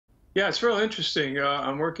Yeah, it's real interesting.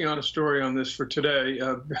 I'm working on a story on this for today.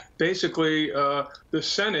 Basically, the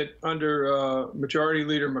Senate under Majority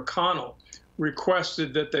Leader McConnell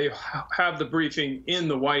requested that they have the briefing in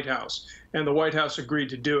the White House, and the White House agreed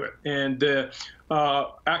to do it. And the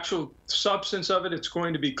actual substance of it, it's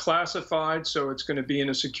going to be classified, so it's going to be in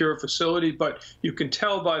a secure facility, but you can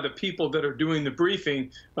tell by the people that are doing the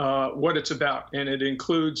briefing what it's about. And it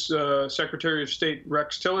includes Secretary of State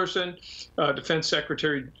Rex Tillerson, Defense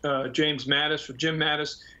Secretary Jim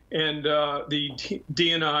Mattis, and the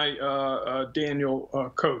DNI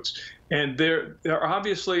Daniel Coates. And they're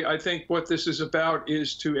obviously, I think what this is about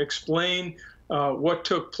is to explain what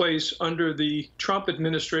took place under the Trump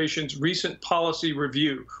administration's recent policy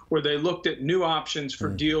review, where they looked at new options for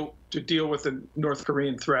to deal with the North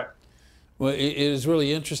Korean threat. Well, it is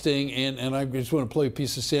really interesting, and I just want to play a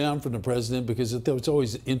piece of sound from the president because it's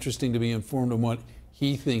always interesting to be informed on what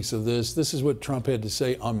he thinks of this. This is what Trump had to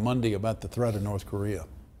say on Monday about the threat of North Korea.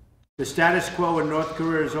 The status quo in North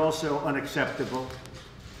Korea is also unacceptable,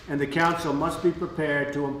 and the Council must be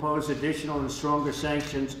prepared to impose additional and stronger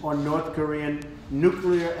sanctions on North Korean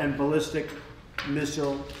nuclear and ballistic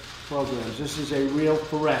missile programs. This is a real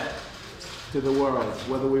threat to the world,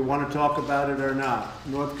 whether we want to talk about it or not.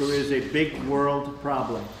 North Korea is a big world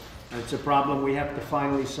problem, and it's a problem we have to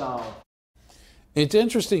finally solve. It's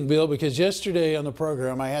interesting, Bill, because yesterday on the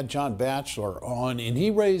program I had John Batchelor on, and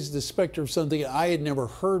he raised the specter of something I had never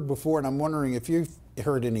heard before, and I'm wondering if you've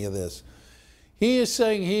heard any of this. He is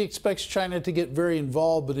saying he expects China to get very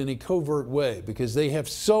involved, but in a covert way, because they have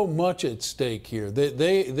so much at stake here.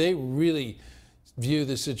 They really view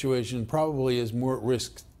the situation probably as more at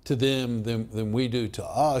risk to them than we do to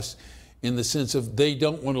us, in the sense of they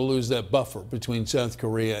don't want to lose that buffer between South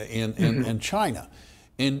Korea and China.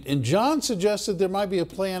 And John suggested there might be a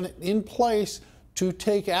plan in place to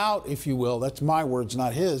take out, if you will, that's my words,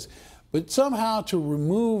 not his, but somehow to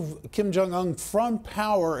remove Kim Jong-un from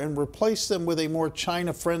power and replace them with a more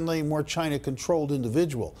China-friendly, more China-controlled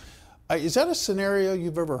individual. Is that a scenario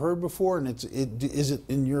you've ever heard before? And is it,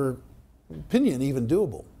 in your opinion, even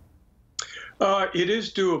doable? It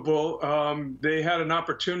is doable. They had an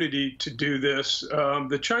opportunity to do this.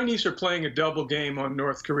 The Chinese are playing a double game on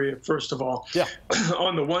North Korea, first of all. Yeah.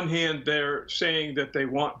 On the one hand, they're saying that they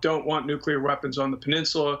don't want nuclear weapons on the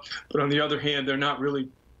peninsula, but on the other hand, they're not really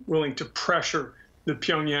willing to pressure the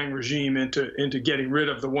Pyongyang regime into getting rid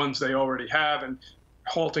of the ones they already have and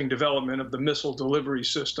halting development of the missile delivery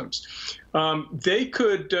systems.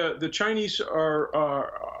 The Chinese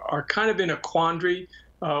are kind of in a quandary.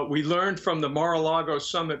 We learned from the Mar-a-Lago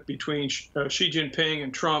summit between Xi Jinping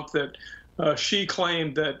and Trump that Xi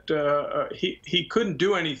claimed that he couldn't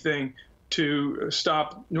do anything to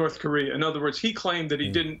stop North Korea. In other words, he claimed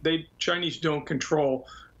that Chinese don't control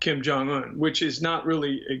Kim Jong-un, which is not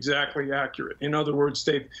really exactly accurate. In other words,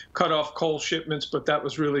 they've cut off coal shipments, but that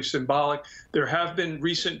was really symbolic. There have been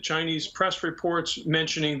recent Chinese press reports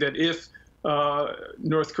mentioning that if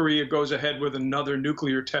North Korea goes ahead with another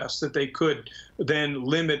nuclear test, that they could then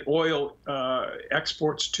limit oil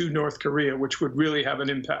exports to North Korea, which would really have an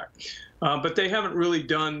impact. But they haven't really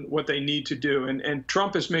done what they need to do. And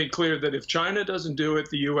Trump has made clear that if China doesn't do it,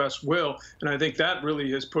 the U.S. will. And I think that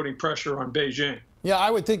really is putting pressure on Beijing. Yeah,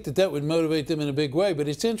 I would think that that would motivate them in a big way. But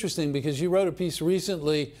it's interesting because you wrote a piece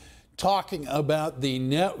recently talking about the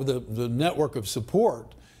network of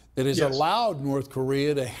support that has allowed North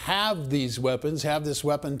Korea to have these weapons, have this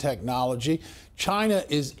weapon technology. China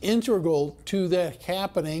is integral to that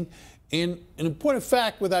happening. And in point of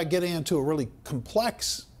fact, without getting into a really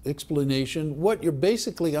complex explanation, what you're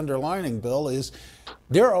basically underlining, Bill, is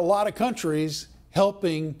there are a lot of countries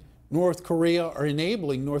helping North Korea or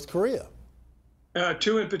enabling North Korea.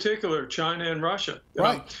 Two in particular, China and Russia.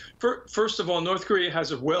 Right. First of all, North Korea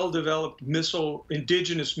has a well-developed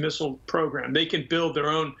indigenous missile program. They can build their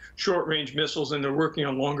own short-range missiles, and they're working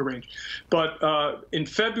on longer range. But in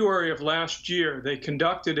February of last year, they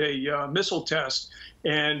conducted a missile test,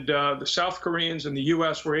 and the South Koreans and the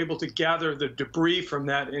U.S. were able to gather the debris from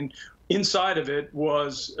that. And inside of it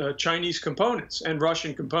was Chinese components and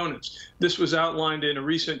Russian components. This was outlined in a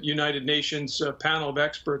recent United Nations panel of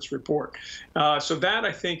experts report. So that,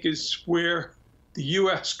 I think, is where the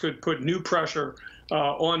U.S. could put new pressure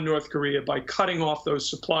on North Korea by cutting off those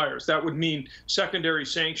suppliers. That would mean secondary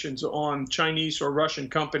sanctions on Chinese or Russian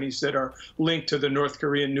companies that are linked to the North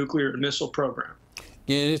Korean nuclear and missile program.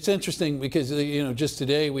 Yeah, it's interesting because, you know, just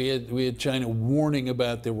today we had China warning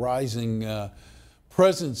about the rising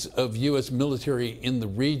presence of U.S. military in the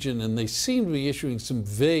region, and they seem to be issuing some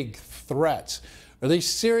vague threats. Are they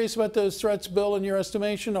serious about those threats, Bill, in your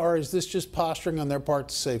estimation, or is this just posturing on their part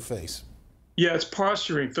to save face? Yeah, it's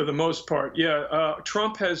posturing for the most part. Yeah,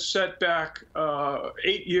 Trump has set back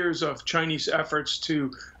 8 years of Chinese efforts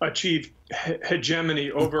to achieve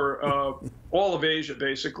hegemony over all of Asia,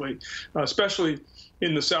 basically, especially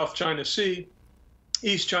in the South China Sea,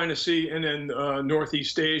 East China Sea, and then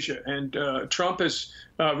Northeast Asia. And Trump has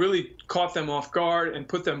really caught them off guard and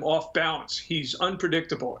put them off balance. He's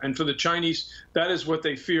unpredictable. And for the Chinese, that is what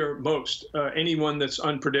they fear most, anyone that's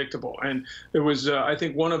unpredictable. And it was, I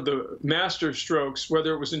think, one of the master strokes,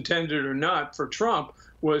 whether it was intended or not, for Trump,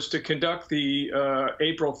 was to conduct the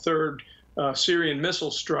April 3rd Syrian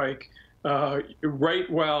missile strike right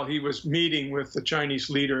while he was meeting with the Chinese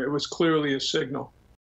leader. It was clearly a signal.